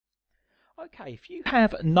Okay, if you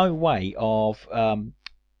have no way of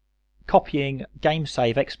copying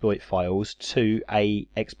Gamesave exploit files to a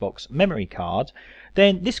Xbox memory card,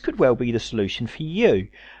 then this could well be the solution for you.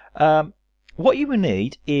 What you will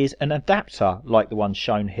need is an adapter like the one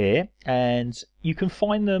shown here, and you can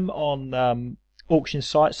find them on auction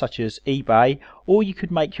sites such as eBay, or you could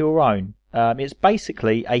make your own. It's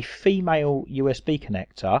basically a female USB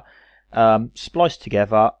connector spliced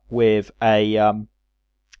together with a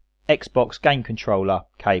Xbox game controller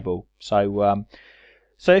cable. So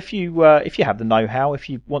if you have the know-how, if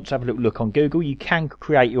you want to have a little look on Google, you can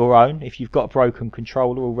create your own. If you've got a broken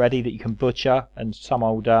controller already that you can butcher, and some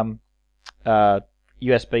old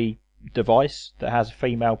USB device that has a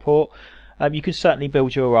female port, you can certainly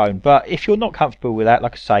build your own. But if you're not comfortable with that,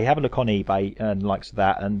 like I say, have a look on eBay and likes of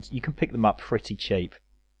that, and you can pick them up pretty cheap.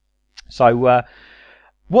 So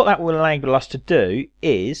what that will enable us to do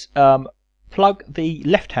is plug the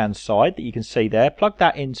left hand side that you can see there, plug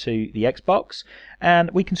that into the Xbox,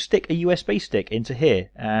 and we can stick a USB stick into here,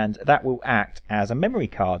 and that will act as a memory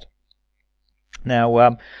card.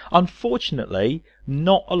 Now unfortunately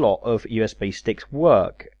not a lot of USB sticks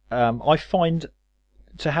work. I find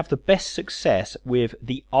to have the best success with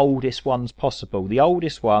the oldest ones possible,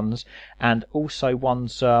 and also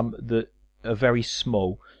ones that are very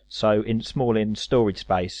small, so small in storage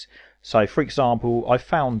space. So for example, I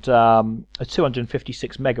found a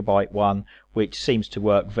 256 megabyte one which seems to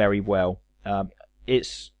work very well.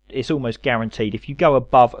 It's almost guaranteed if you go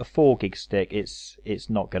above a 4 gig stick, it's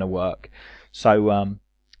not going to work. So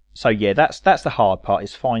yeah, that's the hard part,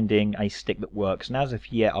 is finding a stick that works. And as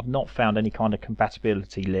of yet, I've not found any kind of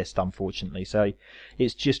compatibility list, unfortunately. So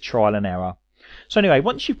it's just trial and error. So anyway,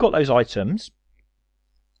 once you've got those items,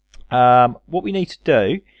 what we need to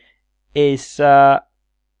do is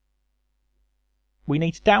we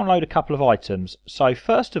need to download a couple of items. So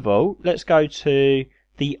first of all, let's go to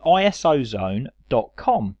the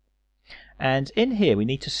isozone.com, and in here we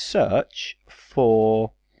need to search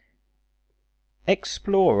for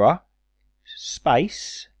Explorer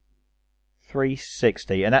space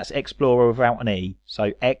 360, and that's Explorer without an E,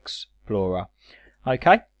 so Explorer.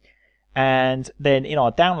 Okay, and then in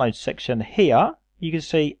our download section here you can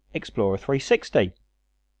see Explorer 360,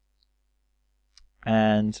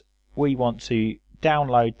 and we want to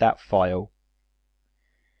download that file.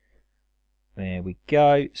 There we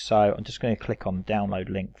go. So I'm just going to click on the download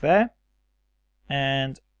link there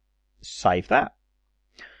and save that.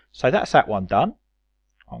 So that's that one done.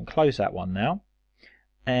 I'll close that one now.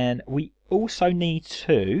 And we also need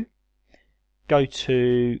to go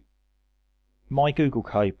to my Google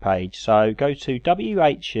Code page. So go to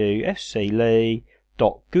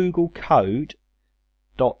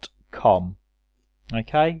whufclee.googlecode.com.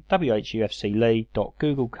 Okay,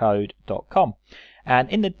 whufclee.googlecode.com, and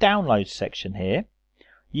in the download section here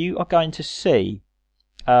you are going to see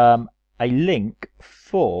a link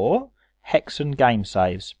for Hexen game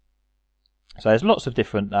saves. So there's lots of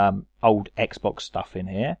different old Xbox stuff in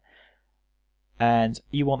here, and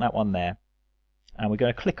you want that one there, and we're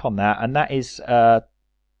going to click on that, and that is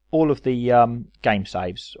all of the game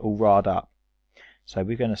saves all riled up. So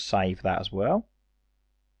we're going to save that as well.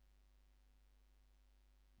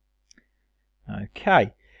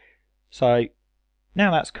 Okay, so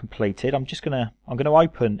now that's completed, I'm going to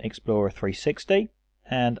open Explorer 360,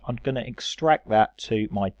 and I'm going to extract that to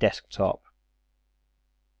my desktop.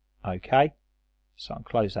 Okay, so I'll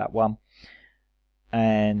close that one,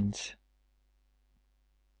 and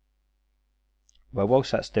well,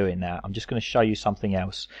 whilst that's doing that, I'm just going to show you something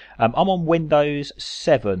else. I'm on Windows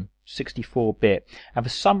 7 64-bit, and for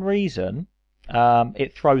some reason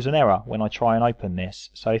it throws an error when I try and open this.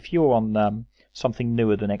 So if you're on something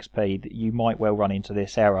newer than XP, you might well run into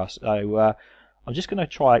this error. So I'm just going to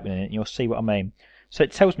try opening it and you'll see what I mean. So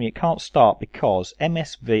it tells me it can't start because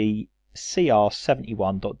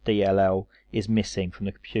msvcr71.dll is missing from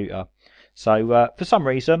the computer. So for some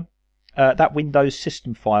reason that Windows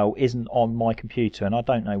system file isn't on my computer, and I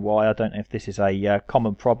don't know why. I don't know if this is a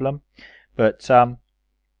common problem, but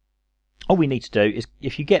all we need to do is,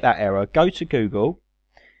 if you get that error, go to Google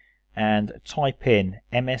and type in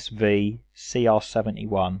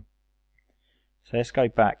MSVCR71. So let's go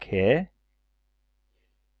back here.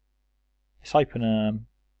 Let's open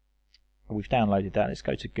we've downloaded that. Let's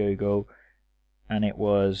go to Google, and it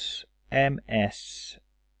was MSVCR.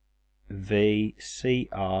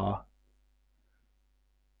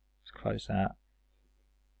 Let's close that.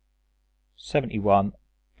 71.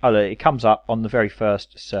 Oh, look, it comes up on the very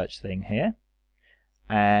first search thing here,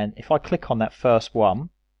 and if I click on that first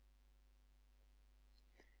one,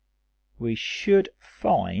 we should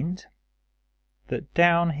find that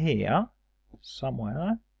down here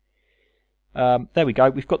somewhere. There we go.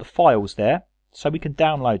 We've got the files there, so we can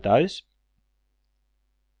download those.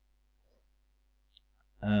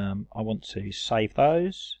 I want to save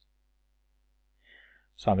those,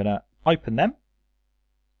 so I'm going to open them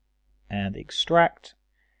and extract.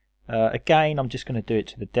 Again, I'm just going to do it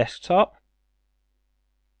to the desktop.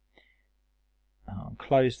 I'll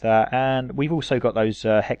close that, and we've also got those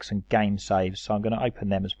hex and game saves, so I'm going to open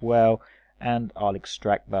them as well, and I'll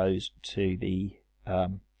extract those to the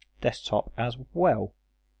desktop as well.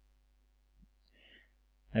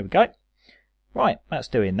 There we go. Right, that's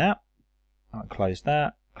doing that. I'll close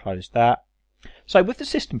that, close that. So with the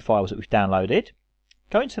system files that we've downloaded,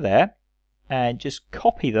 go into there and just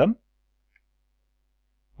copy them.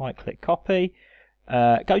 Right click copy,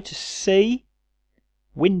 go to C,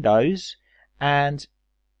 Windows, and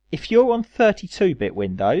if you're on 32-bit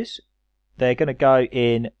Windows, they're going to go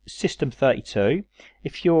in System 32.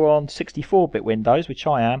 If you're on 64-bit Windows, which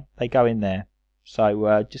I am, they go in there.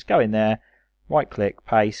 So just go in there, right click,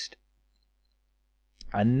 paste,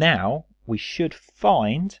 and now we should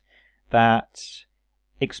find that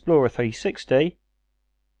Explorer 360.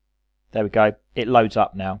 There we go, it loads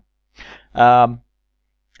up now.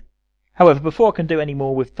 However, before I can do any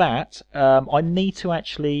more with that, I need to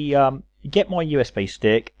actually get my USB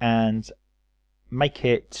stick and make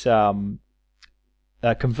it convert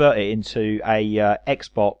it into a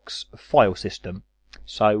Xbox file system.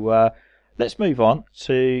 So let's move on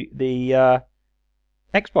to the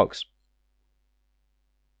Xbox.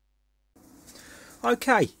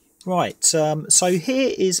 Okay, right, so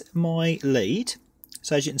here is my lead.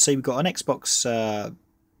 So as you can see, we've got an Xbox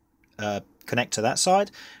connector that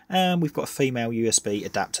side, and we've got a female USB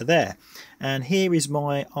adapter there. And here is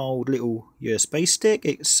my old little USB stick.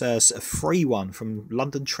 It's a free one from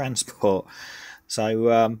London Transport. So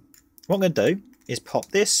what I'm going to do is pop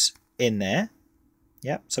this in there.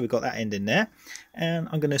 Yep, so we've got that end in there, and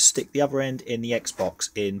I'm going to stick the other end in the Xbox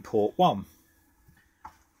in port 1.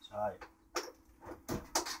 So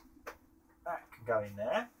that can go in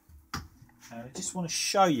there. And I just want to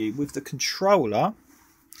show you with the controller,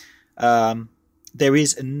 there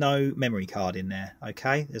is no memory card in there.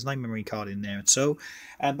 Okay, there's no memory card in there at all.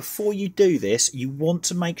 And before you do this, you want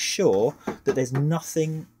to make sure that there's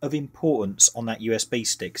nothing of importance on that USB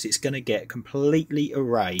stick, because it's going to get completely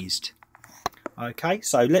erased. Okay,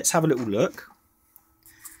 so let's have a little look.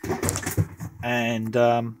 And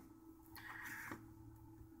all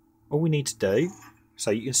we need to do,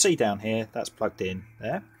 so you can see down here, that's plugged in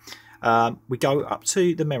there. We go up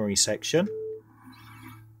to the memory section,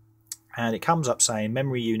 and it comes up saying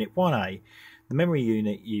memory unit 1A. The memory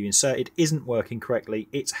unit you inserted isn't working correctly,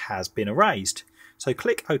 it has been erased. So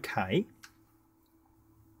click OK,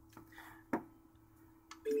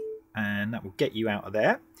 and that will get you out of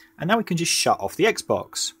there. And now we can just shut off the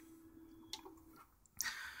Xbox.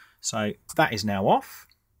 So that is now off,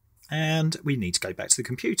 and we need to go back to the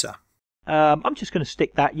computer. I'm just going to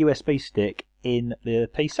stick that USB stick in the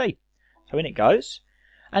PC. So in it goes,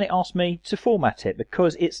 and it asks me to format it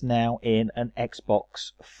because it's now in an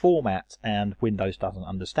Xbox format, and Windows doesn't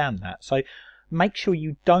understand that. So make sure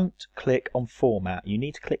you don't click on format. You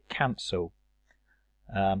need to click cancel.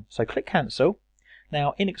 So click cancel.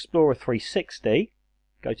 Now in Explorer 360,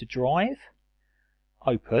 go to drive,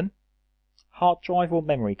 open, hard drive or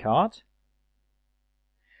memory card,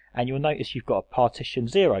 and you'll notice you've got a partition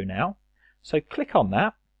 0 now. So click on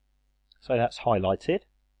that, so that's highlighted.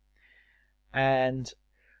 And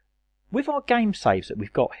with our game saves that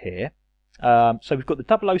we've got here, so we've got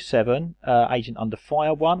the 007 Agent Under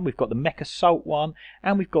Fire one, we've got the MechAssault one,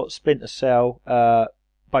 and we've got Splinter Cell,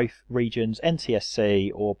 both regions,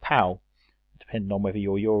 NTSC or PAL, depending on whether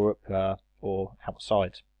you're Europe or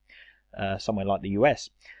outside, somewhere like the US.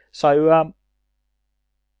 So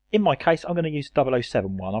in my case, I'm going to use the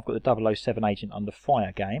 007 one. I've got the 007 Agent Under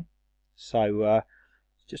Fire game. So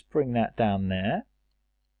just bring that down there.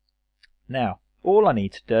 Now, all I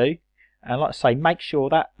need to do, and like I say, make sure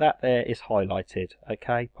that there is highlighted,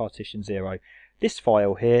 okay, partition 0. This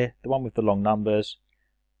file here, the one with the long numbers,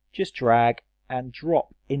 just drag and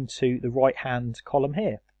drop into the right hand column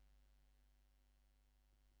here.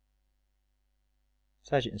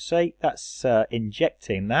 So as you can see, that's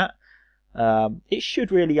injecting that. It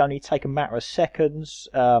should really only take a matter of seconds,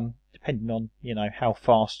 depending on how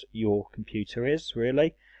fast your computer is,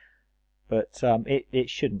 really. But it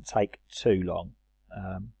shouldn't take too long.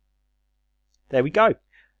 There we go.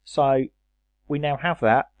 So we now have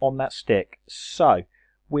that on that stick. So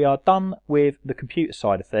we are done with the computer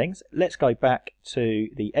side of things. Let's go back to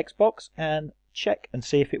the Xbox and check and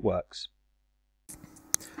see if it works.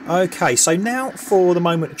 Okay, so now for the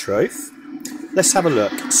moment of truth. let's have a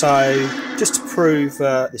look. So just to prove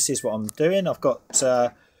this is what I'm doing, I've got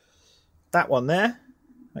that one there.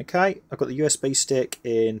 Okay, I've got the USB stick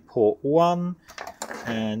in port 1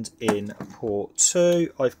 and in port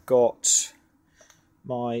 2 I've got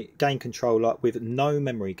my game controller with no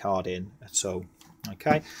memory card in at all.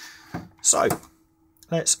 Okay, so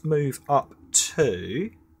let's move up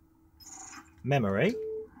to memory,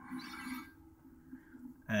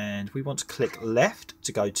 and we want to click left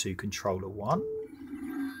to go to controller 1.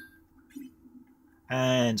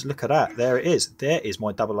 And look at that, there it is. There is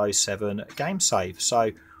my 007 game save.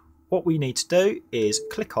 So what we need to do is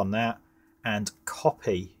click on that and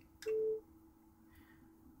copy.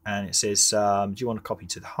 And it says, do you want to copy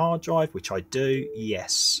to the hard drive? Which I do,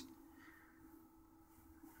 yes.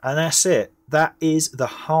 And that's it. That is the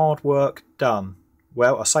hard work done.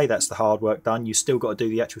 Well, I say that's the hard work done. You've still got to do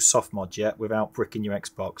the actual soft mod yet without bricking your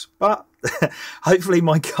Xbox. But hopefully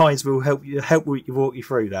my guys will help walk you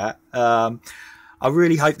through that. I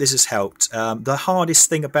really hope this has helped. The hardest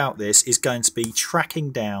thing about this is going to be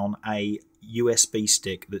tracking down a USB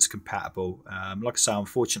stick that's compatible. Like I say,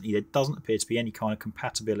 unfortunately, there doesn't appear to be any kind of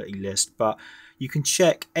compatibility list, but you can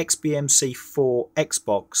check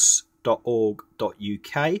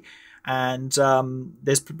xbmc4xbox.org.uk, and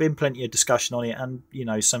there's been plenty of discussion on it, and you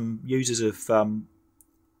know, some users have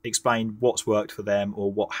explained what's worked for them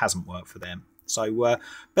or what hasn't worked for them. So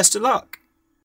best of luck.